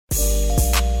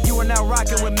now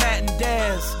rocking with Matt and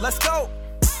Dez. Let's go.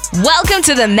 Welcome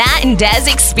to the Matt and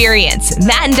Dez Experience.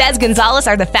 Matt and Dez Gonzalez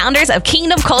are the founders of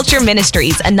Kingdom Culture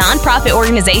Ministries, a nonprofit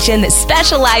organization that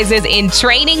specializes in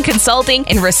training, consulting,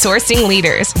 and resourcing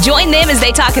leaders. Join them as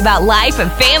they talk about life,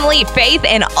 family, faith,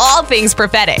 and all things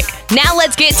prophetic. Now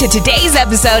let's get to today's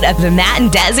episode of the Matt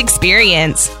and Dez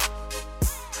Experience.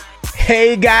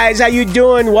 Hey guys, how you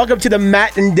doing? Welcome to the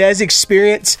Matt and Dez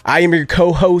Experience. I am your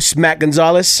co-host, Matt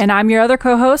Gonzalez. And I'm your other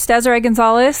co-host, Desiree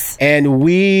Gonzalez. And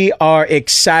we are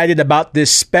excited about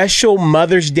this special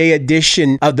Mother's Day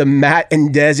edition of the Matt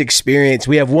and Dez Experience.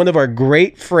 We have one of our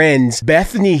great friends,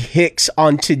 Bethany Hicks,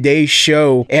 on today's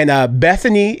show. And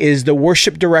Bethany is the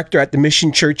worship director at the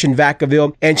Mission Church in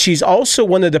Vacaville. And she's also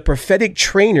one of the prophetic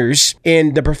trainers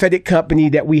in the prophetic company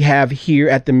that we have here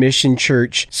at the Mission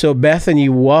Church. So Bethany,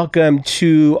 welcome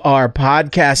to our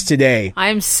podcast today.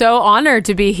 I'm so honored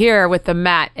to be here with the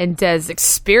Matt and Dez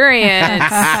Experience.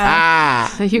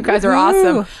 You guys are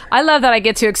awesome. I love that I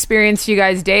get to experience you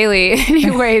guys daily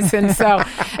anyways, and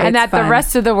that fun. The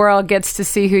rest of the world gets to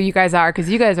see who you guys are, because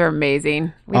you guys are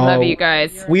amazing. We love you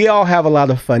guys. We all have a lot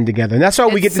of fun together, and that's why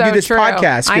we get to do this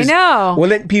podcast. I know. We're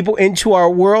letting people into our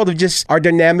world of just our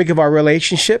dynamic of our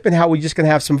relationship and how we're just going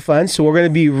to have some fun. So we're going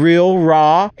to be real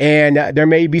raw, and there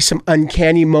may be some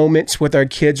uncanny moments with our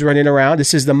kids running around.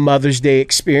 This is the Mother's Day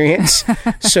experience.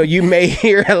 So you may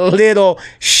hear a little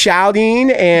shouting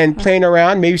and playing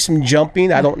around, maybe some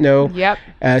jumping. I don't know. Yep.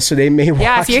 So they may watch.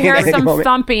 Yeah, if you hear some moment.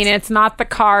 thumping, it's not the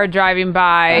car driving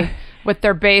by with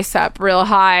their bass up real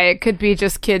high. It could be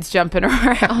just kids jumping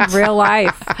around. Real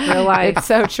life. It's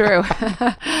so true.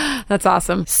 That's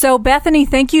awesome. So Bethany,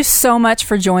 thank you so much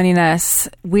for joining us.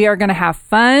 We are going to have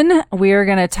fun. We are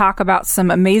going to talk about some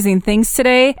amazing things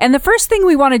today. And the first thing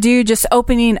we want to do, just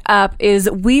opening up, is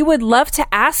we would love to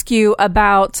ask you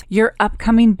about your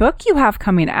upcoming book you have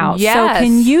coming out. Yes. So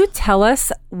can you tell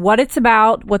us what it's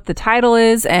about, what the title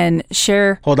is, and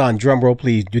share? Hold on, drum roll,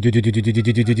 please.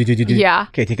 Yeah.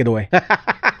 Okay, take it away.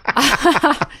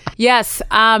 Yes.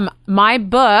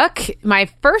 My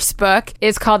first book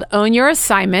is called Own Your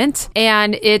Assignment.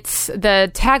 And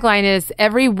the tagline is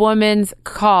Every Woman's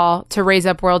Call to Raise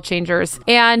Up World Changers.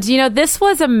 And, this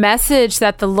was a message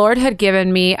that the Lord had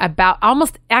given me about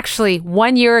almost actually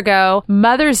 1 year ago,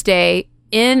 Mother's Day,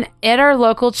 at our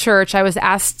local church. I was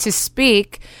asked to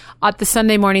speak at the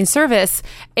Sunday morning service.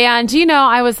 And,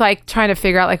 I was trying to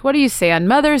figure out, what do you say on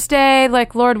Mother's Day?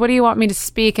 Lord, what do you want me to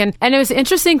speak? And it was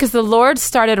interesting because the Lord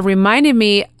started reminding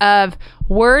me of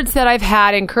words that I've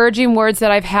had, encouraging words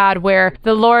that I've had, where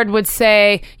the Lord would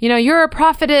say, you're a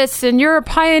prophetess and you're a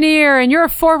pioneer and you're a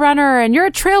forerunner and you're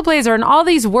a trailblazer, and all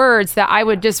these words that I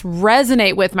would just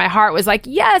resonate with. My heart was like,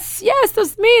 yes,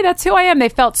 that's me. That's who I am. They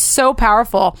felt so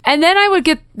powerful. And then I would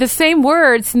get the same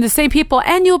words from the same people,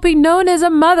 and you'll be known as a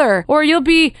mother, or you'll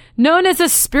be known as a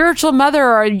spiritual mother,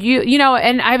 or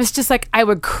and I was just I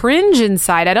would cringe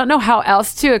inside. I don't know how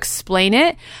else to explain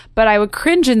it, but I would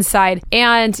cringe inside.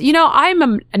 And, I'm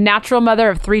a natural mother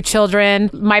of 3 children.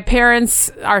 My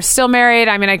parents are still married.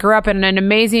 I grew up in an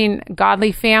amazing,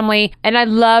 godly family, and I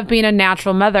love being a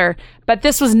natural mother. But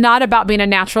this was not about being a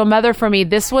natural mother for me.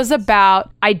 This was about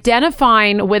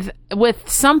identifying with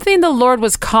something the Lord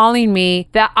was calling me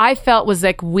that I felt was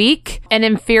weak and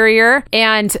inferior,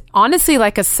 and honestly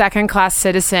a second-class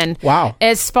citizen. Wow.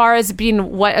 As far as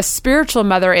being what a spiritual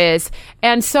mother is.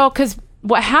 And so, because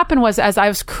what happened was, as I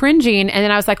was cringing, and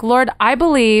then I was like, Lord, I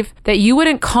believe that you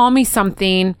wouldn't call me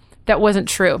something that wasn't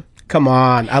true. Come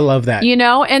on. I love that.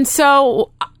 And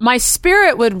so my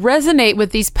spirit would resonate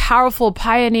with these powerful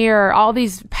pioneer, all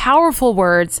these powerful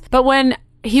words. But when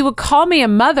he would call me a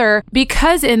mother,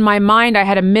 because in my mind I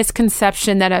had a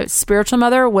misconception that a spiritual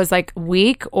mother was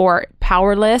weak or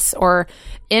powerless or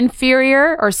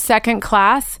inferior or second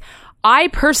class. I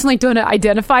personally don't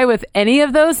identify with any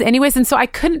of those anyways, and so I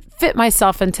couldn't fit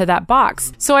myself into that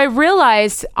box. So I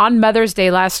realized on Mother's Day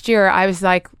last year, I was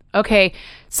like, okay,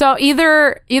 so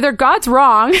either God's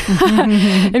wrong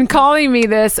in calling me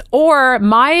this, or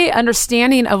my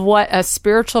understanding of what a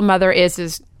spiritual mother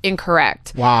is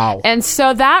incorrect. Wow. And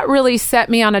so that really set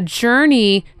me on a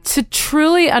journey to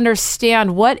truly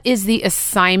understand what is the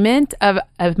assignment of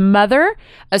a mother,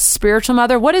 a spiritual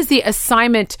mother. What is the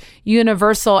assignment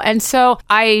universal? And so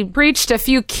I preached a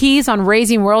few keys on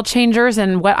raising world changers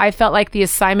and what I felt like the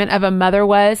assignment of a mother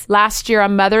was last year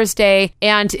on Mother's Day.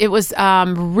 And it was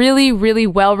really, really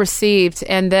well received.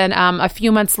 And then a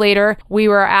few months later, we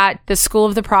were at the School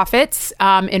of the Prophets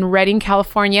in Redding,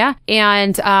 California.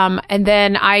 And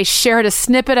then I shared a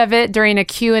snippet of it during a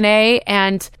Q&A,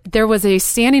 and there was a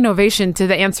standing standing ovation to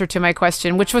the answer to my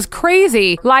question, which was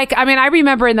crazy. Like, I mean, I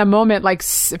remember in the moment, like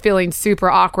feeling super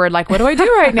awkward. Like, what do I do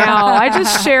right now? I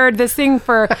just shared this thing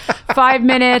for 5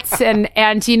 minutes and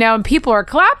people are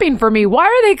clapping for me. Why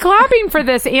are they clapping for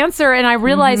this answer? And I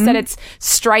realized that it's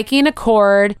striking a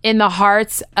chord in the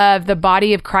hearts of the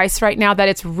body of Christ right now, that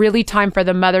it's really time for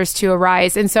the mothers to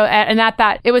arise. And so,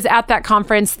 it was at that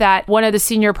conference that one of the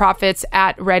senior prophets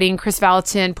at Reading, Chris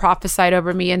Valentin, prophesied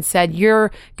over me and said,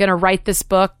 you're going to write this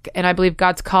book. And I believe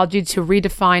God's called you to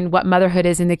redefine what motherhood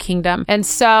is in the kingdom. And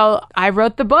so I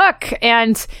wrote the book,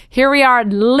 and here we are,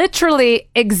 literally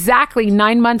exactly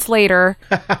 9 months later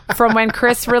from when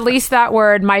Chris released that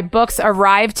word. My books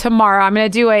arrive tomorrow. I'm going to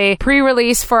do a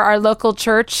pre-release for our local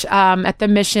church at the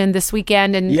Mission this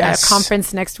weekend, and a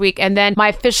conference next week. And then my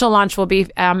official launch will be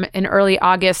in early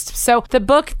August. So the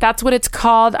book, that's what it's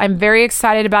called. I'm very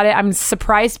excited about it. I'm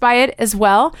surprised by it as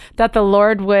well, that the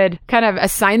Lord would kind of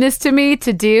assign this to me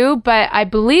to do, but I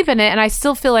believe in it, and I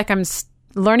still feel like I'm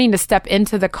learning to step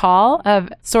into the call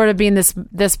of sort of being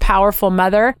this powerful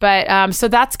mother. But so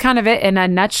that's kind of it in a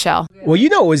nutshell. Well,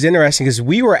 it was interesting because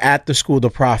we were at the School of the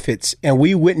Prophets and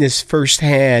we witnessed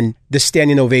firsthand the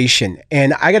standing ovation.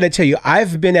 And I got to tell you,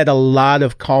 I've been at a lot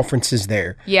of conferences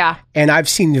there. Yeah. And I've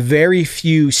seen very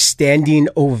few standing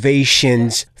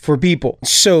ovations for people.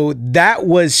 So that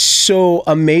was so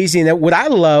amazing. That what I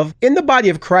love in the body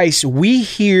of Christ, we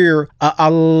hear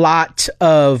a lot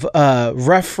of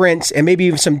reference and maybe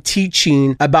even some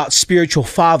teaching about spiritual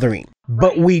fathering.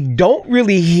 But we don't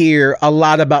really hear a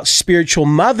lot about spiritual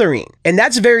mothering. And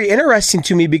that's very interesting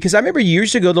to me because I remember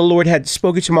years ago, the Lord had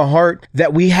spoken to my heart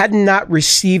that we had not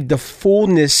received the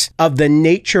fullness of the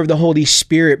nature of the Holy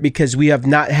Spirit because we have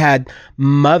not had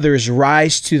mothers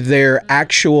rise to their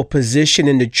actual position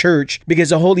in the church,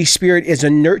 because the Holy Spirit is a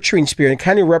nurturing spirit and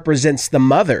kind of represents the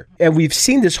mother. And we've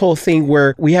seen this whole thing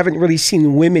where we haven't really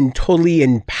seen women totally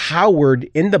empowered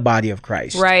in the body of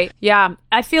Christ. Right. Yeah.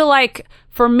 I feel like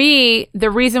for me, the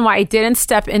reason why I didn't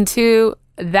step into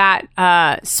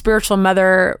that spiritual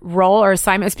mother role or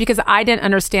assignment is because I didn't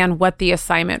understand what the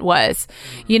assignment was.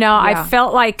 I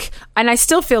felt like, and I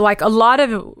still feel like a lot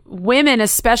of women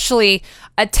especially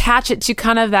attach it to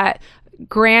kind of that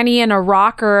granny in a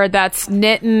rocker that's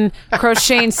knitting,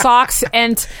 crocheting socks.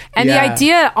 And the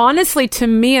idea, honestly, to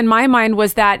me in my mind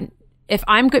was that if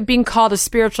I'm being called a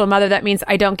spiritual mother, that means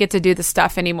I don't get to do the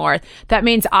stuff anymore. That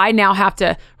means I now have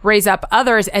to raise up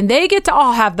others and they get to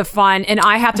all have the fun and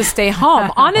I have to stay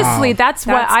home. Honestly, that's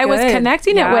what I was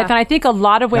connecting it with. And I think a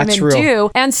lot of women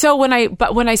do. And so when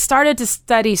I started to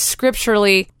study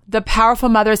scripturally the powerful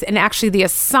mothers and actually the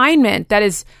assignment that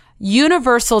is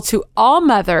universal to all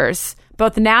mothers,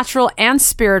 both natural and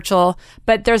spiritual,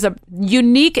 but there's a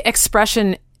unique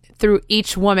expression through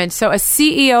each woman. So a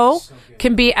CEO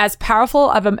can be as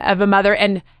powerful of a mother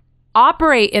and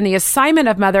operate in the assignment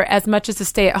of mother as much as a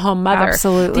stay-at-home mother.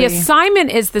 Absolutely. The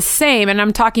assignment is the same, and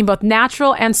I'm talking both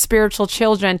natural and spiritual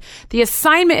children. The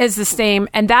assignment is the same,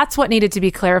 and that's what needed to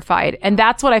be clarified. And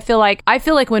that's what I feel like. I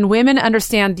feel like when women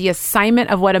understand the assignment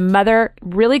of what a mother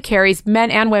really carries,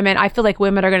 men and women, I feel like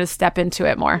women are going to step into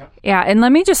it more. Yeah, and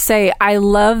let me just say, I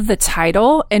love the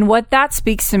title and what that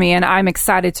speaks to me, and I'm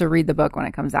excited to read the book when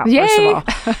it comes out, Yay!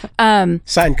 First of all.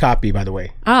 Signed copy, by the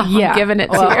way. Oh, yeah. I'm giving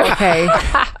it to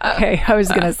you. Okay, I was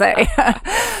going to say.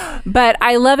 But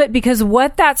I love it because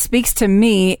what that speaks to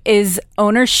me is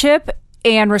ownership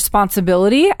and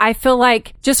responsibility. I feel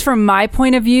like, just from my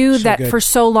point of view, for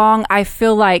so long, I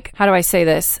feel like, how do I say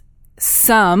this?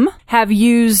 Some have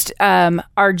used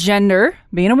our gender,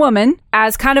 being a woman,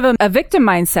 as kind of a victim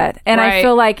mindset. And I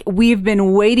feel like we've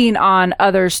been waiting on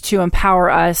others to empower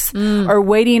us or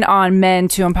waiting on men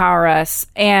to empower us.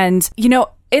 And,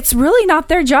 it's really not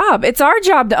their job. It's our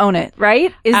job to own it,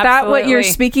 right? Is that what you're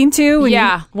speaking to?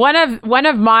 Yeah. One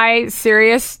of my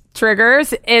serious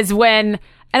triggers is when,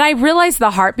 and I realize the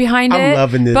heart behind it. I'm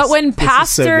loving this. But when this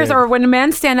pastors or when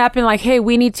men stand up and like, hey,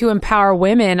 we need to empower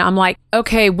women, I'm like,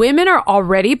 okay, women are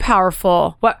already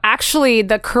powerful. Well, actually,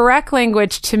 the correct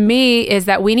language to me is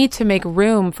that we need to make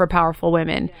room for powerful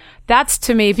women. That's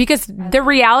to me, because the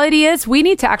reality is we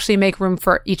need to actually make room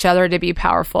for each other to be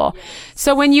powerful.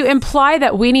 So when you imply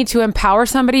that we need to empower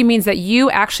somebody, means that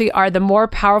you actually are the more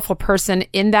powerful person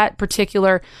in that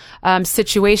particular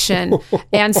situation.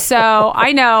 And so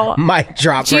I know. Mic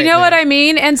drop. Do you know what I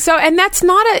mean? And that's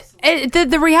not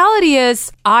the reality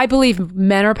is, I believe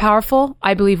men are powerful.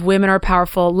 I believe women are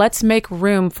powerful. Let's make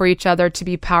room for each other to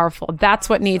be powerful. That's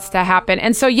what needs to happen.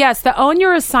 And so, yes, the Own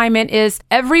Your Assignment is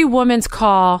every woman's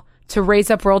call to raise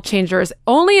up world changers.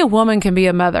 Only a woman can be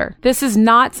a mother. This is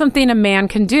not something a man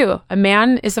can do. A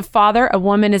man is a father, a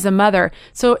woman is a mother.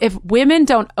 So if women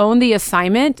don't own the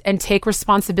assignment and take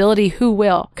responsibility, who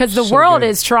will? Because the world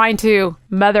is trying to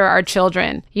mother our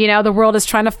children. The world is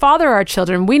trying to father our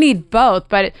children. We need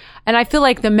both. And I feel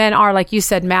like the men are, like you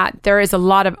said, Matt, there is a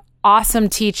lot of awesome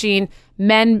teaching,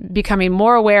 men becoming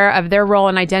more aware of their role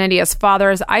and identity as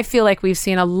fathers. I feel like we've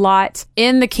seen a lot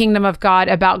in the kingdom of God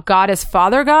about God as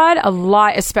Father God, a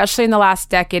lot, especially in the last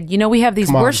decade. We have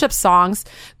these worship songs,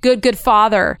 Good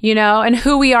Father, and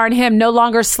who we are in him, no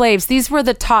longer slaves. These were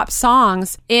the top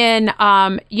songs in,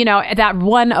 that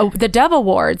won the Dove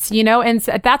Awards, and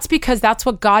that's because that's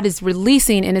what God is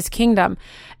releasing in his kingdom.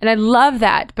 And I love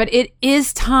that. But it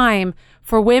is time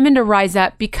for women to rise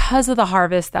up because of the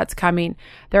harvest that's coming.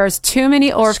 There's too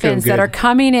many orphans that are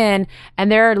coming in,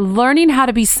 and they're learning how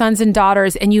to be sons and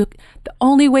daughters. And the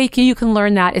only way you can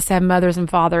learn that is to have mothers and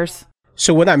fathers.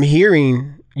 So what I'm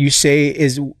hearing you say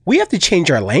is we have to change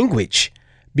our language,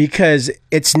 because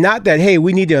it's not that, hey,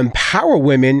 we need to empower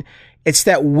women. It's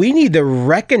that we need to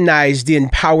recognize the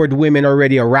empowered women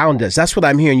already around us. That's what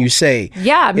I'm hearing you say.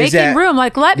 Yeah, making room.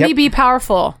 Like, let me be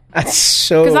powerful. That's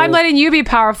so... Because I'm letting you be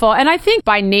powerful. And I think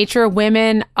by nature,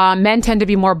 men tend to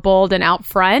be more bold and out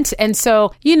front. And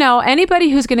so, anybody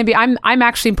who's going to be... I'm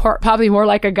actually probably more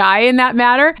like a guy in that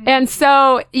matter. And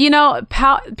so,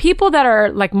 people that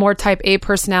are like more type A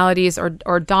personalities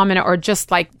or dominant or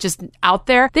just out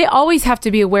there, they always have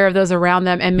to be aware of those around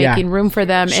them and making room for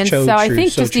them. And so I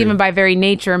think even by very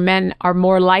nature, men are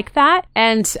more like that.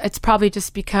 And it's probably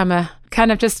just become a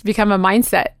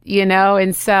mindset,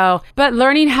 and so, but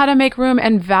learning how to make room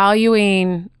and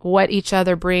valuing what each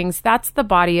other brings, that's the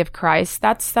body of Christ.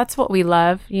 That's what we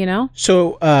love,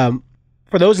 So,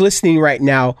 for those listening right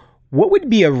now, what would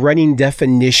be a running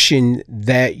definition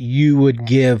that you would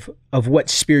give of what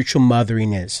spiritual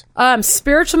mothering is?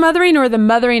 Spiritual mothering, or the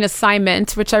mothering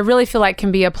assignment, which I really feel like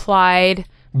can be applied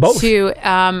both to,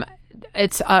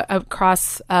 it's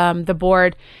across the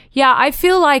board. Yeah, I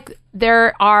feel like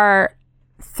there are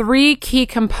 3 key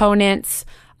components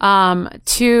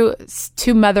to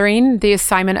mothering, the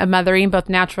assignment of mothering, both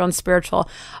natural and spiritual.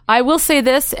 I will say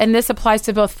this, and this applies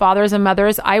to both fathers and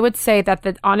mothers. I would say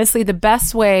that honestly, the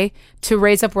best way to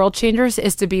raise up world changers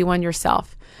is to be one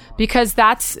yourself, because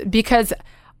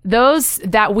those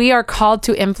that we are called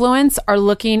to influence are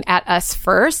looking at us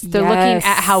first. They're looking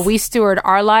at how we steward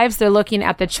our lives. They're looking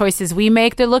at the choices we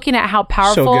make. They're looking at how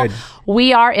powerful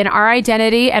we are in our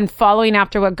identity and following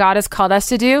after what God has called us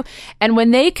to do. And when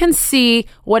they can see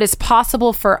what is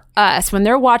possible for us, when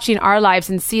they're watching our lives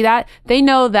and see that, they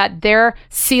know that their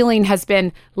ceiling has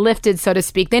been lifted, so to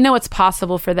speak. They know it's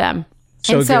possible for them.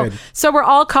 So we're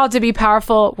all called to be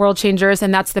powerful world changers,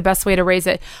 and that's the best way to raise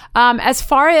it. As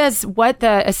far as what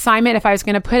the assignment, if I was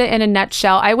going to put it in a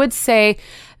nutshell, I would say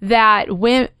that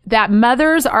that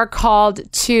mothers are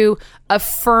called to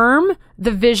affirm the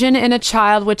vision in a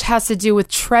child, which has to do with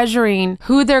treasuring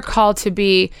who they're called to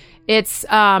be. It's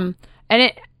and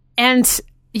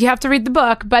you have to read the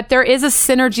book, but there is a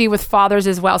synergy with fathers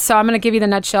as well. So I'm going to give you the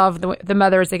nutshell of the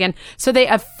mothers again. So they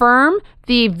affirm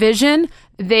the vision.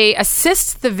 They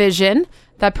assist the vision,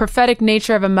 that prophetic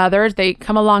nature of a mother. They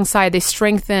come alongside, they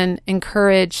strengthen,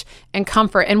 encourage, and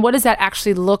comfort. And what does that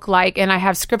actually look like? And I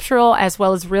have scriptural as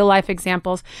well as real life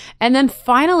examples. And then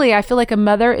finally, I feel like a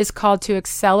mother is called to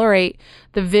accelerate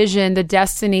the vision, the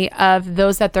destiny of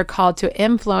those that they're called to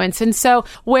influence. And so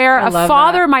where a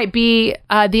father might be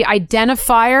the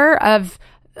identifier of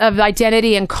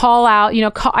identity and call out,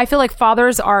 I feel like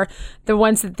fathers are the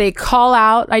ones that they call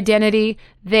out identity.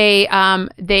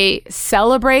 They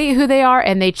celebrate who they are,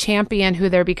 and they champion who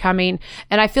they're becoming.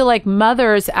 And I feel like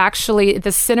mothers, actually, the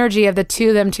synergy of the two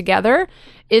of them together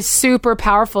is super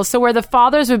powerful. So where the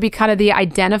fathers would be kind of the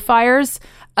identifiers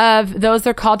of those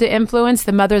they're called to influence,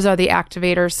 the mothers are the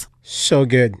activators. So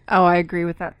good. Oh, I agree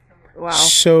with that. Wow.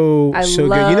 So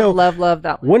good. Love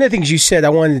that one. One of the things you said, I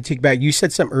wanted to take back. You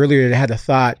said something earlier that I had a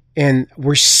thought, and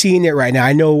we're seeing it right now.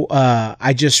 I know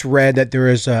I just read that there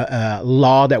is a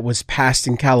law that was passed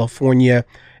in California,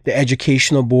 the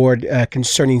educational board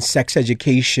concerning sex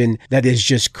education, that is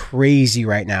just crazy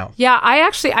right now. Yeah,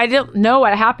 I didn't know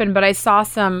what happened, but I saw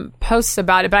some posts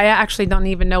about it, but I actually don't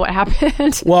even know what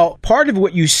happened. Well, part of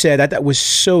what you said I thought was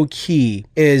so key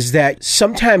is that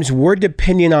sometimes we're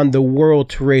depending on the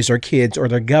world to raise our kids, or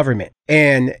the government.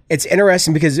 And it's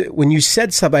interesting because when you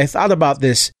said something, I thought about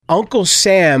this. Uncle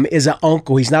Sam is an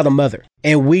uncle. He's not a mother.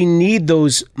 And we need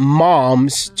those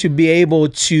moms to be able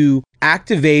to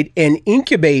activate and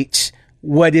incubate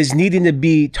what is needing to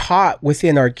be taught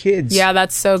within our kids. Yeah,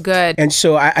 that's so good. And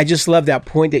so I just love that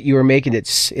point that you were making.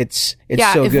 It's so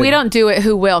if good. we don't do it,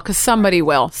 who will? Because somebody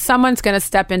will. Someone's going to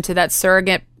step into that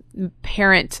surrogate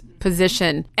parent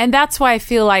position. And that's why I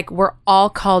feel like we're all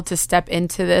called to step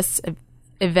into this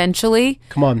eventually.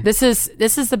 Come on. This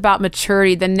is about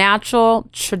maturity. The natural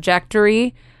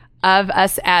trajectory of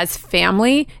us as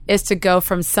family is to go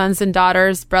from sons and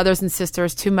daughters, brothers and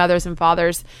sisters, to mothers and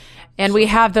fathers. And we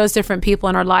have those different people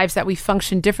in our lives that we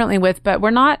function differently with, but we're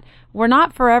not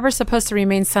forever supposed to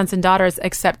remain sons and daughters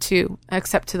except to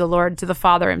the Lord, to the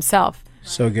Father himself.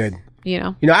 So good. You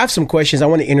know, I have some questions. I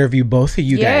want to interview both of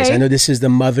you guys. Yay. I know this is the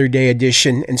Mother Day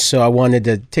edition, and so I wanted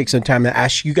to take some time to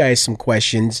ask you guys some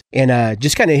questions and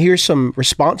just kind of hear some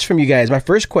response from you guys. My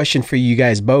first question for you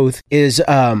guys both is,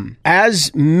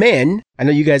 as men, I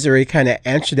know you guys already kind of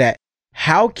answered that.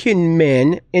 How can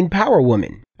men empower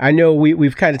women? I know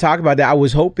we've kind of talked about that. I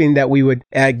was hoping that we would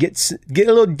get a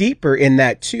little deeper in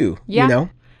that too. Yeah. You know?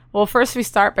 Well, first we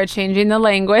start by changing the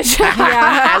language.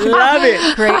 I love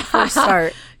it. Great first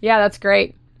start. Yeah, that's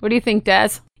great. What do you think, Des?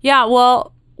 Yeah,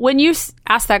 well, when you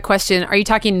ask that question, are you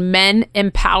talking men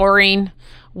empowering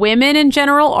women in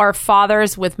general, or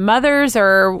fathers with mothers,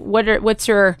 or what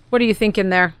are you thinking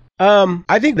there?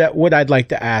 I think that what I'd like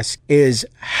to ask is,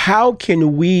 how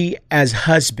can we as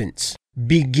husbands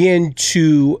begin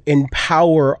to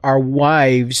empower our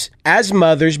wives as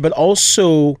mothers, but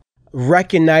also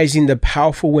recognizing the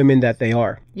powerful women that they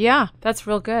are? Yeah, that's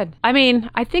real good. I mean,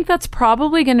 I think that's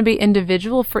probably going to be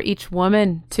individual for each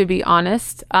woman, to be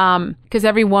honest, because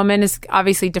every woman is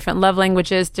obviously different love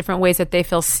languages, different ways that they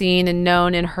feel seen and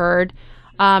known and heard.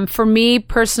 For me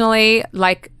personally,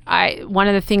 like one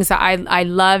of the things that I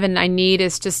love and I need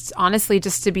is just honestly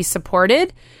just to be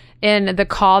supported in the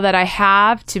call that I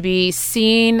have, to be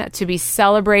seen, to be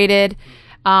celebrated.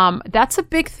 That's a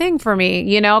big thing for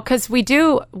me, because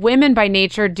women by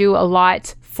nature do a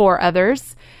lot for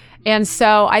others. And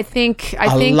so I think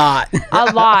a lot.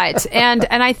 And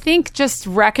I think just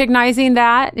recognizing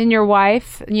that in your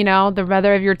wife, the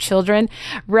mother of your children,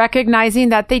 recognizing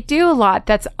that they do a lot.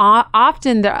 That's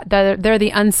often they're the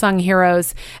unsung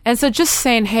heroes. And so just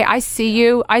saying, hey, I see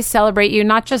you, I celebrate you,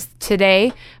 not just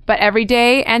today, but every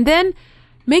day. And then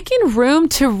making room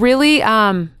to really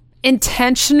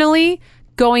intentionally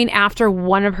going after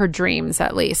one of her dreams,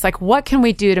 at least. Like, what can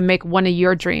we do to make one of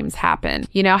your dreams happen?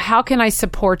 How can I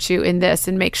support you in this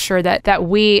and make sure that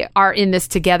we are in this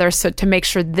together, so to make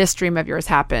sure this dream of yours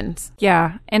happens?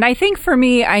 Yeah. And I think for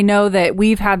me, I know that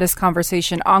we've had this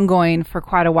conversation ongoing for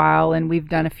quite a while, and we've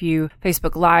done a few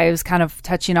Facebook Lives kind of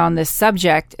touching on this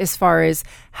subject as far as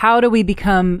how do we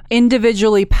become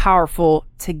individually powerful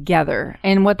together.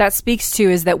 And what that speaks to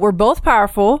is that we're both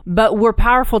powerful, but we're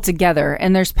powerful together.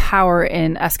 And there's power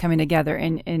in us coming together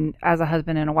in as a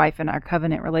husband and a wife in our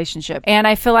covenant relationship. And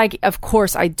I feel like, of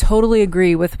course, I totally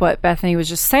agree with what Bethany was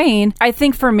just saying. I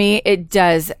think for me, it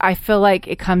does. I feel like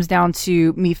it comes down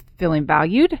to me feeling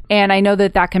valued. And I know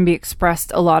that can be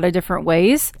expressed a lot of different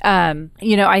ways.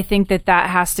 I think that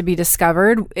has to be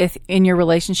discovered in your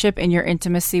relationship, in your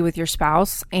intimacy with your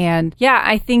spouse. And yeah,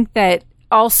 I think that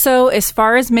also, as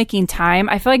far as making time,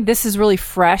 I feel like this is really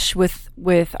fresh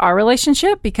with our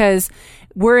relationship, because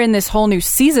we're in this whole new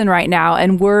season right now,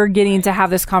 and we're getting to have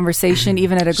this conversation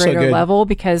even at a greater level,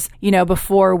 because,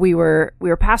 before we were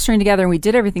pastoring together and we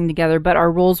did everything together, but our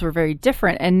roles were very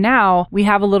different. And now we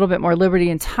have a little bit more liberty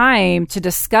and time to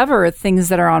discover things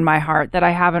that are on my heart that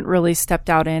I haven't really stepped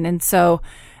out in. And so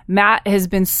Matt has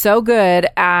been so good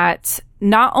at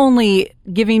not only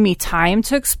giving me time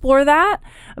to explore that,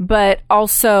 but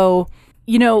also,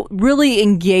 really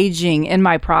engaging in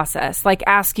my process, like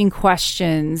asking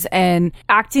questions and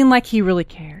acting like he really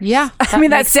cares. Yeah.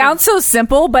 That sounds so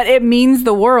simple, but it means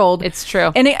the world. It's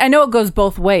true. And I know it goes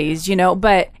both ways,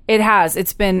 but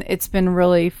it's been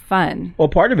really fun. Well,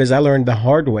 part of it is I learned the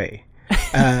hard way.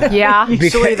 Yeah.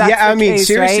 Usually that's the case,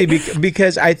 seriously, right?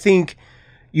 because I think,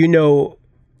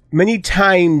 many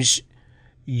times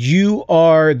you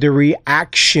are the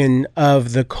reaction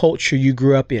of the culture you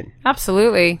grew up in.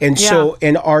 Absolutely. And so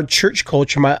in our church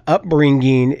culture, my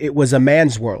upbringing, it was a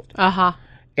man's world. Uh-huh.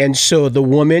 And so the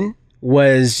woman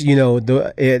was,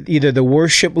 either the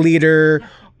worship leader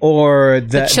or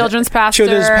the children's pastor.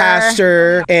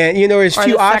 And, there's or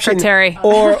few the options. Secretary.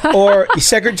 Or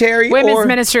secretary. Women's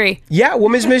ministry. Yeah,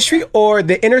 women's ministry, or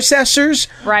the intercessors.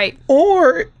 Right.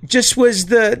 Or just was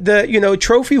the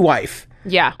trophy wife.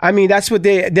 Yeah. I mean, that's what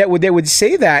they would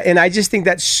say that. And I just think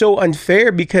that's so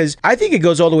unfair, because I think it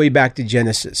goes all the way back to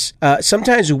Genesis.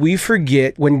 Sometimes we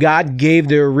forget when God gave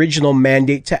the original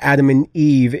mandate to Adam and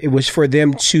Eve, it was for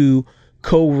them to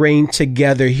co-reign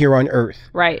together here on earth.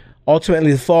 Right.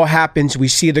 Ultimately, the fall happens. We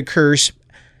see the curse.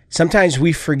 Sometimes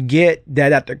we forget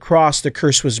that at the cross, the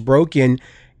curse was broken.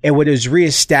 And what is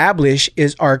reestablished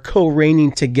is our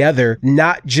co-reigning together,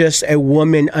 not just a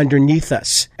woman underneath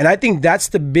us. And I think that's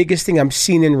the biggest thing I'm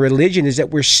seeing in religion is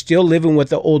that we're still living with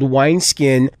the old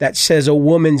wineskin that says a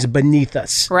woman's beneath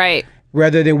us. Right.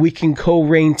 Rather than we can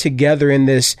co-reign together in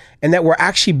this, and that we're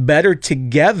actually better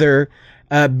together,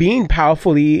 being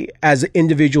powerfully as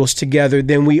individuals together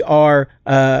than we are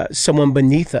someone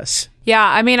beneath us. Yeah,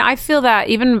 I mean, I feel that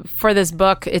even for this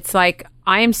book, it's like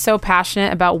I am so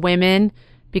passionate about women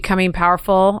becoming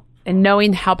powerful and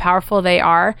knowing how powerful they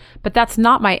are, but that's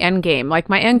not my end game. Like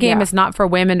my end game is not for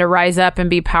women to rise up and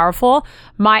be powerful.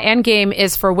 My end game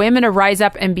is for women to rise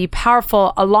up and be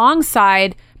powerful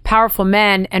alongside powerful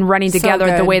men and running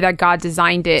together the way that God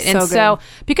designed it. And so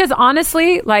because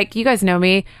honestly, like you guys know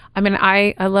me, I mean,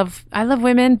 I love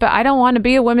women, but I don't want to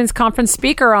be a women's conference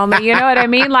speaker only. You know what I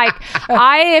mean? Like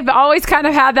I've always kind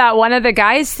of had that one of the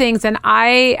guys things. And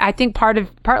I think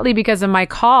partly because of my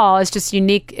call is just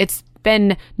unique. It's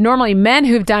been normally men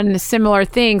who've done similar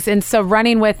things. And so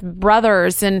running with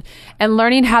brothers and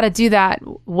learning how to do that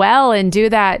well and do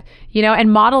that, you know,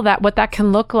 and model that, what that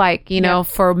can look like, you know,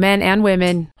 for men and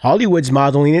women. Hollywood's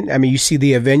modeling it. I mean, you see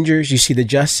the Avengers, you see the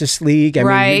Justice League. I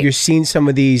mean, you're seeing some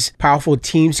of these powerful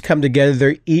teams come together.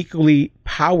 They're equally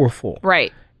powerful.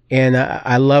 Right. And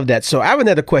I love that. So I have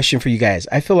another question for you guys.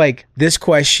 I feel like this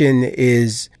question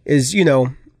is, you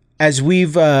know, as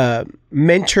we've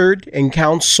mentored and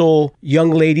counsel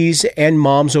young ladies and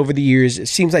moms over the years, it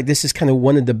seems like this is kind of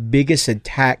one of the biggest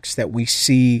attacks that we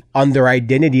see on their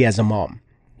identity as a mom.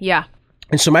 Yeah.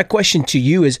 And so my question to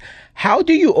you is, how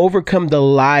do you overcome the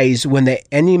lies when the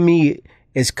enemy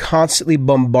is constantly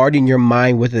bombarding your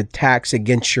mind with attacks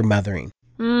against your mothering?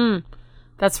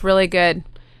 That's really good.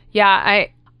 Yeah,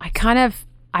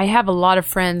 I have a lot of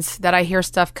friends that I hear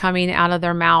stuff coming out of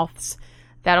their mouths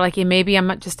that are like, hey, maybe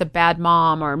I'm just a bad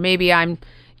mom, or maybe I'm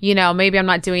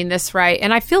not doing this right.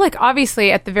 And I feel like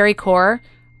obviously at the very core,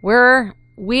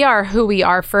 we are who we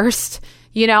are first.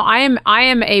 You know, I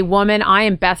am a woman. I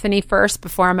am Bethany first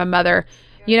before I'm a mother.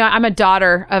 You know, I'm a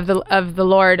daughter of the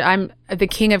Lord. I'm the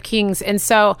King of Kings. And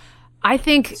so I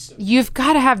think you've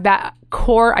got to have that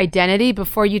core identity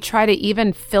before you try to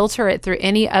even filter it through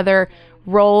any other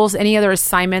roles, any other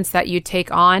assignments that you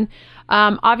take on.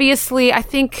 Obviously, I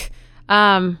think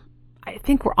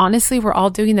we're all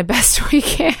doing the best we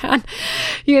can.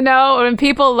 You know, when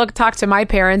people talk to my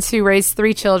parents who raised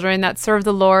 3 children that serve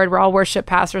the Lord, we're all worship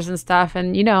pastors and stuff.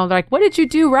 And, you know, they're like, what did you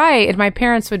do right? And my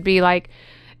parents would be like,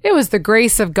 it was the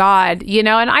grace of God, you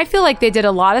know, and I feel like they did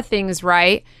a lot of things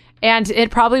right. And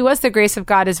it probably was the grace of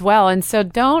God as well. And so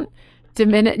don't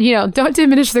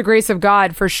diminish the grace of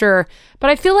God for sure.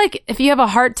 But I feel like if you have a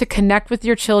heart to connect with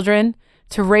your children,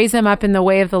 to raise them up in the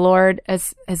way of the Lord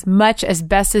as much as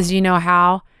best as you know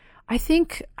how, I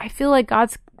feel like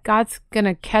God's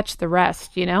gonna catch the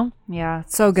rest, you know? Yeah,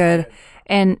 so good.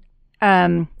 And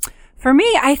for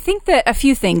me, I think that a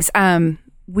few things.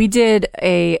 We did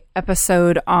a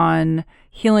episode on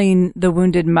healing the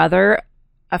wounded mother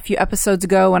a few episodes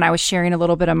ago when I was sharing a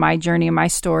little bit of my journey and my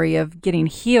story of getting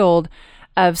healed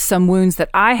of some wounds that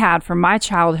I had from my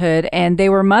childhood, and they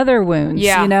were mother wounds,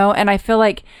 you know? And I feel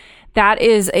like that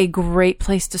is a great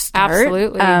place to start.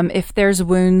 Absolutely. If there's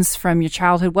wounds from your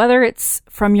childhood, whether it's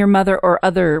from your mother or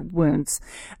other wounds,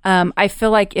 I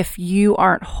feel like if you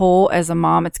aren't whole as a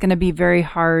mom, it's going to be very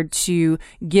hard to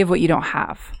give what you don't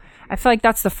have. I feel like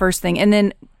that's the first thing.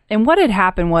 And what had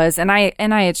happened was, and I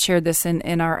had shared this in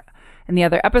the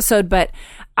other episode, but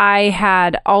I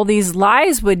had all these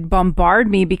lies would bombard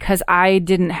me because I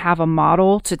didn't have a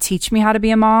model to teach me how to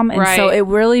be a mom. And so it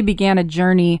really began a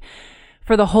journey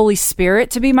for the Holy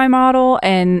Spirit to be my model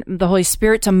and the Holy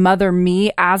Spirit to mother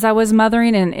me as I was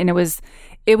mothering. And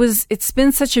it's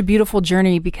been such a beautiful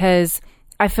journey because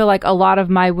I feel like a lot of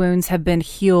my wounds have been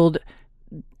healed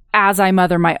as I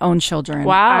mother my own children.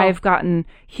 Wow. I've gotten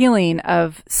healing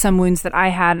of some wounds that I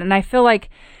had. And I feel like,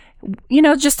 you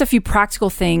know, just a few practical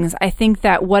things. I think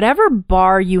that whatever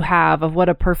bar you have of what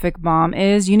a perfect mom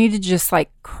is, you need to just like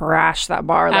crash that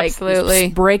bar. Absolutely. Like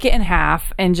just break it in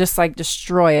half and just like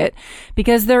destroy it,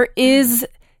 because there is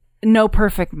no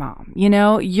perfect mom. You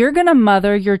know, you're going to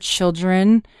mother your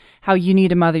children how you need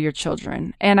to mother your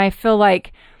children. And I feel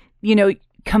like, you know,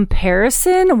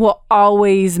 comparison will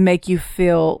always make you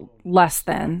feel less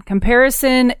than.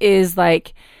 Comparison is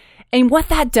like, and what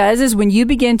that does is when you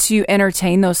begin to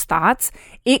entertain those thoughts,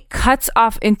 it cuts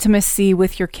off intimacy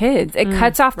with your kids. It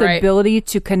cuts off the ability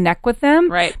to connect with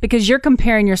them, because you're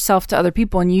comparing yourself to other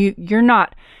people, and you're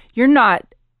not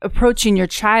approaching your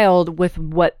child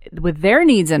with their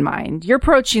needs in mind. You're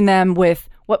approaching them with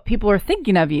what people are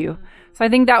thinking of you. So I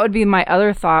think that would be my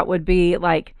other thought would be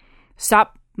like,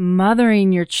 stop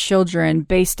mothering your children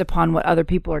based upon what other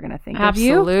people are going to think of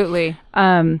you. Absolutely.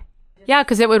 Yeah,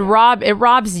 because it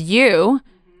robs you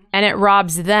and it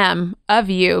robs them of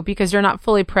you because you're not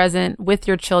fully present with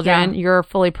your children. Yeah. You're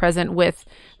fully present with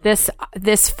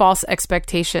this false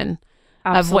expectation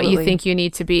of what you think you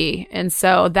need to be. And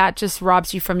so that just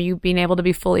robs you from you being able to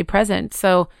be fully present.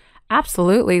 So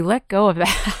absolutely, let go of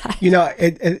that.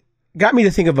 It got me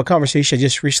to think of a conversation I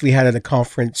just recently had at a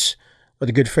conference with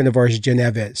a good friend of ours, Jen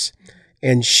Evans.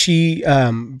 And she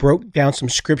broke down some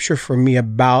scripture for me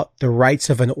about the rights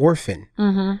of an orphan.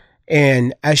 Mm-hmm.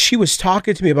 And as she was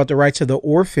talking to me about the rights of the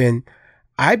orphan,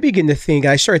 I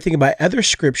started thinking about other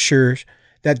scriptures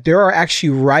that there are actually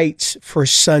rights for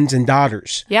sons and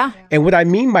daughters. Yeah. And what I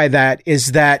mean by that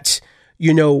is that,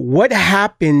 what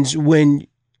happens when,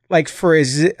 like, for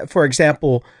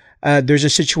example, there's a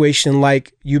situation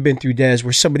like you've been through, Des,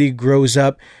 where somebody grows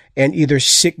up and either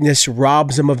sickness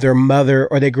robs them of their mother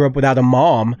or they grow up without a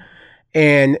mom.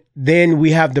 And then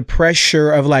we have the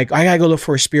pressure of like, I gotta go look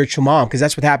for a spiritual mom, because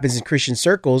that's what happens in Christian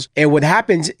circles. And what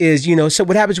happens is, so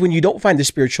what happens when you don't find a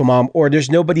spiritual mom or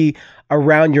there's nobody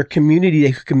around your community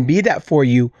who can be that for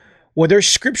you? Well, there's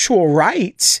scriptural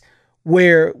rights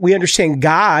where we understand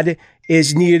God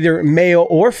is neither male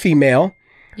or female.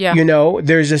 Yeah.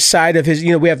 There's a side of his,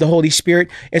 we have the Holy Spirit.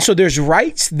 And so there's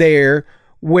rights there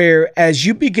where as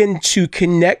you begin to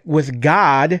connect with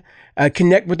God,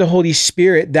 connect with the Holy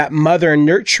Spirit, that mother and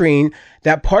nurturing,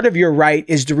 that part of your right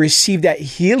is to receive that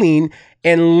healing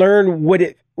and learn what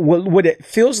it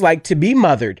feels like to be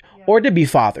mothered or to be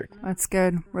fathered. That's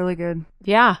good. Really good.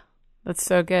 Yeah, that's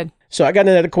so good. So I got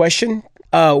another question.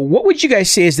 What would you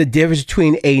guys say is the difference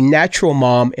between a natural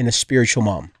mom and a spiritual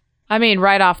mom? I mean,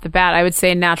 right off the bat, I would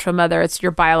say natural mother, it's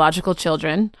your biological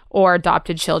children or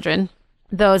adopted children,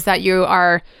 those that you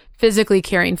are physically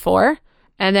caring for.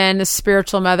 And then a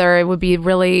spiritual mother, it would be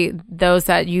really those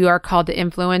that you are called to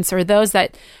influence, or those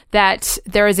that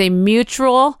there is a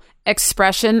mutual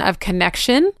expression of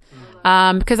connection.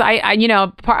 Because I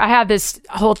have this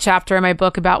whole chapter in my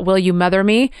book about will you mother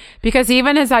me? Because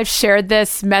even as I've shared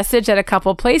this message at a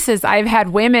couple places, I've had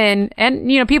women and,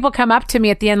 people come up to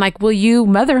me at the end like, will you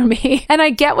mother me? And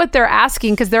I get what they're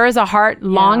asking because there is a heart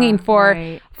longing for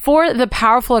the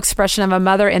powerful expression of a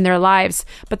mother in their lives.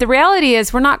 But the reality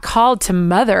is we're not called to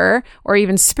mother or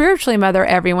even spiritually mother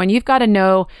everyone. You've got to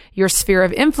know your sphere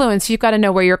of influence. You've got to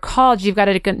know where you're called. You've got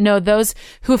to know those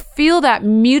who feel that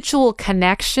mutual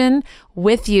connection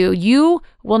with you. You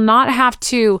will not have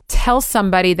to tell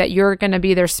somebody that you're going to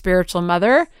be their spiritual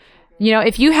mother.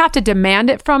 If you have to demand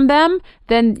it from them,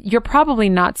 then you're probably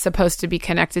not supposed to be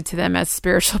connected to them as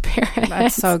spiritual parents.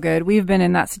 That's so good. We've been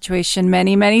in that situation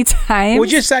many, many times. Well,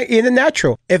 just like in the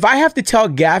natural. If I have to tell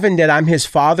Gavin that I'm his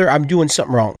father, I'm doing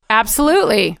something wrong.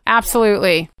 Absolutely.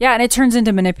 Absolutely. Yeah, and it turns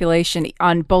into manipulation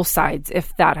on both sides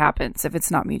if that happens, if it's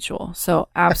not mutual. So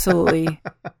absolutely.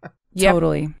 Yep.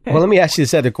 Totally. Well, let me ask you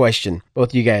this other question, both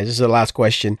of you guys. This is the last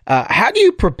question. How do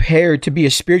you prepare to be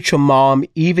a spiritual mom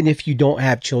even if you don't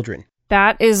have children?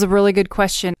 That is a really good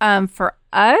question. For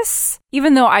us,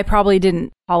 even though I probably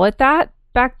didn't call it that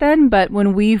back then, but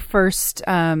when we first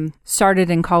started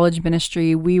in college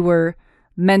ministry, we were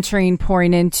mentoring,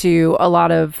 pouring into a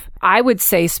lot of, I would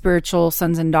say, spiritual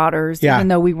sons and daughters, even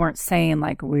though we weren't saying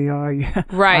like, we are,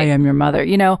 right. I am your mother.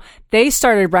 They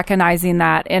started recognizing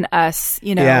that in us,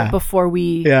 before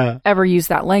we ever used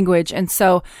that language. And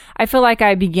so I feel like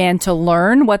I began to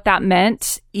learn what that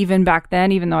meant even back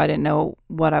then, even though I didn't know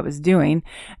what I was doing.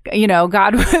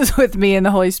 God was with me and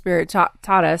the Holy Spirit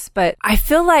taught us. But I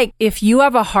feel like if you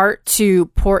have a heart to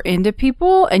pour into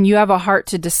people and you have a heart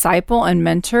to disciple and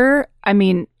mentor,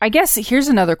 I guess here's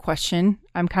another question.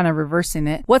 I'm kind of reversing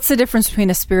it. What's the difference between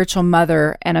a spiritual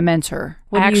mother and a mentor?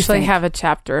 I actually have a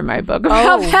chapter in my book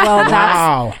about that. Well,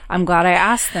 wow. I'm glad I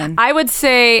asked then. I would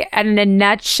say, in a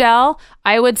nutshell,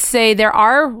 there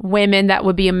are women that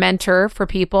would be a mentor for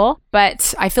people,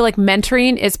 but I feel like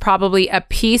mentoring is probably a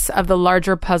piece of the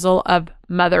larger puzzle of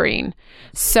mothering.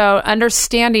 So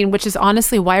understanding, which is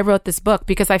honestly why I wrote this book,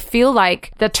 because I feel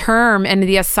like the term and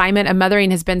the assignment of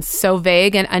mothering has been so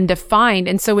vague and undefined.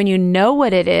 And so when you know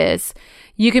what it is,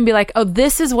 you can be like, oh,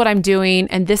 this is what I'm doing,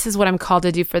 and this is what I'm called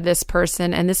to do for this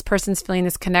person, and this person's feeling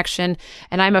this connection,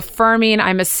 and I'm affirming,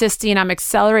 I'm assisting, I'm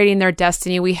accelerating their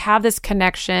destiny. We have this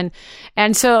connection.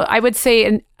 And so I would say,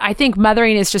 and I think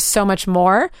mothering is just so much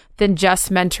more than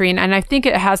just mentoring. And I think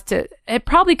it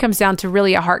probably comes down to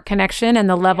really a heart connection and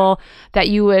the level that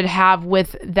you would have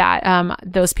with that,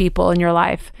 those people in your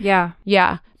life. Yeah.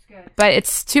 Yeah. but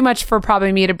it's too much for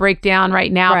probably me to break down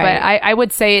right now. Right. But I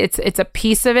would say it's a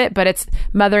piece of it, but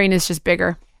mothering is just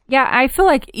bigger. Yeah, I feel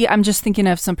like I'm just thinking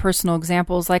of some personal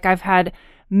examples. Like I've had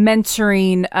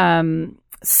mentoring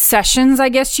sessions, I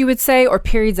guess you would say, or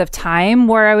periods of time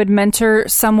where I would mentor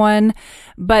someone,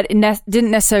 but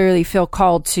didn't necessarily feel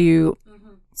called to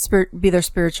be their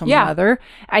spiritual mother.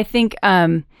 I think,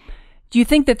 do you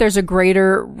think that there's a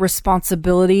greater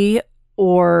responsibility,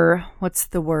 or what's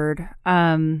the word?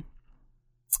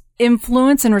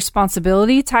 Influence and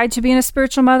responsibility tied to being a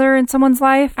spiritual mother in someone's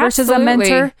life versus a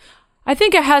mentor? I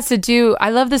think it has to do, I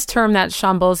love this term that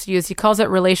Sean Bowles used. He calls it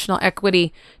relational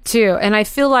equity too. And I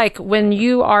feel like when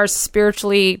you are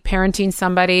spiritually parenting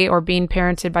somebody or being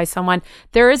parented by someone,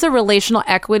 there is a relational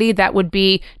equity that would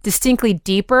be distinctly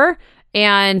deeper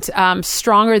and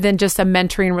stronger than just a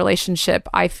mentoring relationship,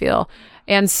 I feel.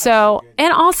 And so,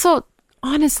 and also,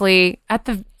 honestly, at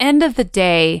the end of the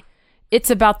day, it's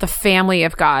about the family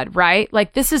of God, right?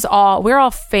 Like we're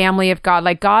all family of God.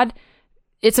 Like God,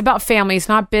 it's about family. It's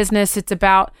not business. It's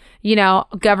about,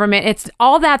 government. It's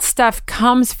all that stuff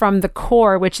comes from the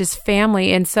core, which is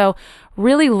family. And so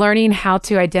really learning how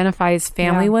to identify as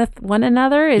family with one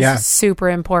another is super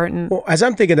important. Well, as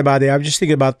I'm thinking about it, I'm just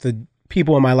thinking about the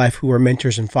people in my life who are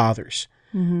mentors and fathers.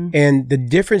 Mm-hmm. And the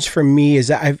difference for me is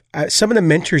that some of the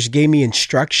mentors gave me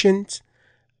instructions,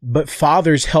 but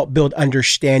fathers help build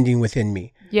understanding within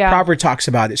me. Yeah. Proverb talks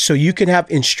about it. So you can have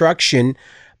instruction,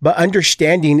 but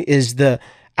understanding is the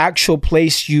actual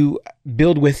place you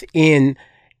build within,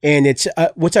 and it's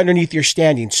what's underneath your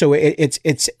standing. So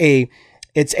it's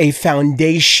a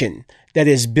foundation that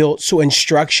is built. So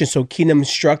kingdom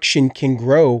instruction can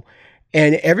grow.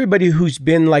 And everybody who's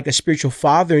been like a spiritual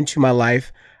father into my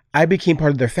life, I became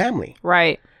part of their family.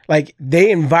 Right. Like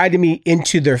they invited me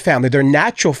into their family, their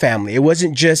natural family. It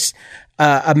wasn't just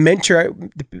a mentor.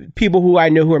 The people who I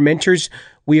know who are mentors,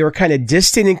 we were kind of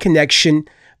distant in connection,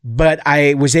 but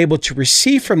I was able to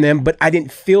receive from them, but I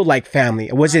didn't feel like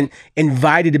family. I wasn't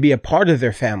invited to be a part of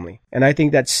their family. And I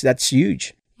think that's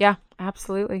huge. Yeah,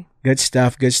 absolutely. Good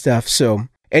stuff. So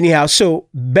anyhow,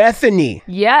 Bethany.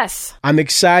 Yes. I'm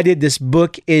excited. This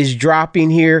book is dropping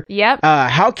here. Yep.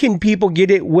 How can people get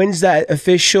it? When's that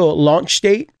official launch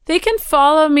date? They can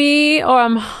follow me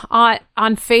on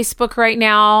Facebook right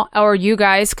now, or you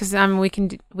guys, because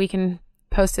we can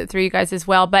post it through you guys as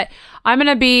well. But I'm going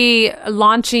to be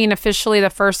launching officially the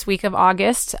first week of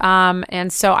August.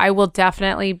 And so I will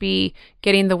definitely be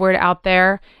getting the word out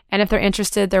there. And if they're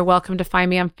interested, they're welcome to find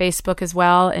me on Facebook as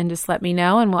well and just let me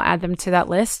know and we'll add them to that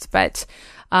list. But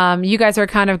you guys are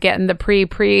kind of getting the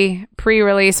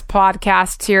pre-release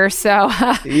podcast here. So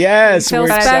yes, we're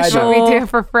excited. What we do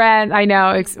for friends. I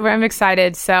know. I'm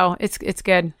excited. So it's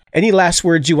good. Any last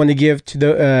words you want to give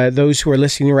to those who are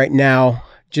listening right now?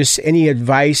 Just any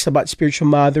advice about spiritual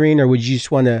mothering, or would you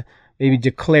just want to maybe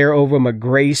declare over them a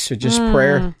grace or just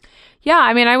prayer? Yeah,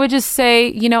 I mean, I would just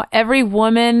say, every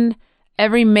woman,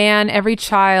 every man, every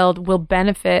child will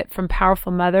benefit from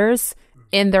powerful mothers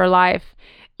in their life.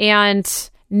 And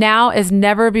now as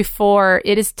never before,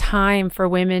 it is time for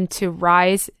women to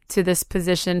rise to this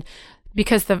position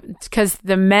because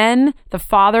the men, the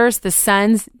fathers, the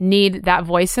sons need that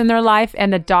voice in their life,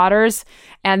 and the daughters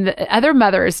and the other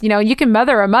mothers. You can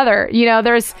mother a mother.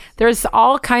 There's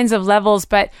all kinds of levels,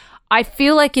 but I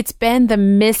feel like it's been the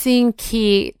missing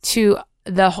key to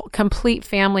the complete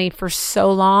family for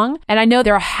so long. And I know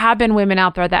there have been women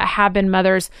out there that have been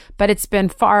mothers, but it's been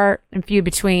far and few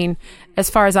between as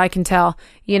far as I can tell,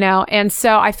 And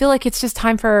so I feel like it's just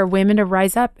time for women to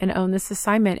rise up and own this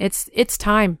assignment. It's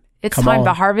time. It's Come time. on.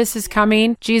 The harvest is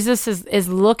coming. Jesus is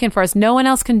looking for us. No one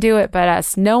else can do it but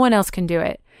us. No one else can do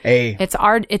it. Hey. It's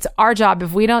our job.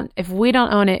 If we don't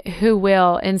own it, who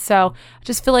will? And so I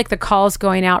just feel like the call is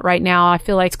going out right now. I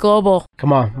feel like it's global.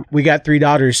 Come on. We got 3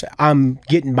 daughters. I'm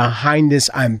getting behind this.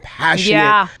 I'm passionate.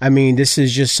 Yeah. I mean, this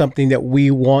is just something that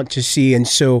we want to see. And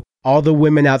so all the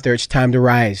women out there, it's time to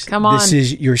rise. Come on. This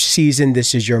is your season.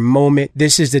 This is your moment.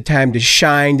 This is the time to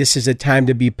shine. This is the time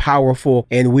to be powerful.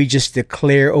 And we just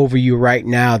declare over you right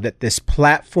now that this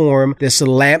platform, this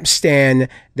lampstand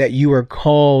that you are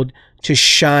called to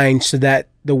shine so that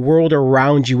the world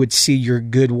around you would see your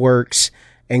good works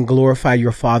and glorify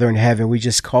your Father in heaven. We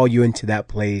just call you into that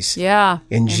place. Yeah.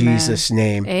 In Jesus'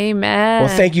 name. Amen.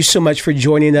 Well, thank you so much for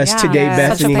joining us today,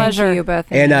 Bethany. Such a pleasure. Thank you,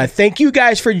 Bethany. And thank you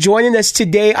guys for joining us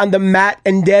today on the Matt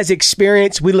and Des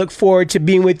Experience. We look forward to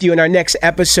being with you in our next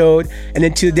episode. And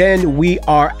until then, we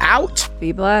are out.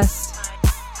 Be blessed.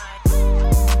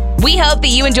 We hope that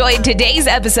you enjoyed today's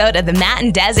episode of the Matt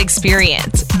and Des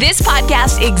Experience. This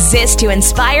podcast exists to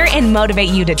inspire and motivate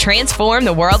you to transform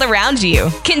the world around you.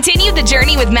 Continue the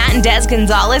journey with Matt and Des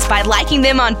Gonzalez by liking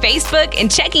them on Facebook and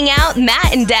checking out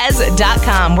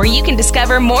mattanddes.com, where you can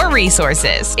discover more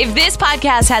resources. If this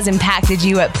podcast has impacted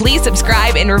you, please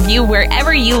subscribe and review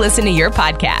wherever you listen to your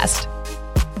podcast.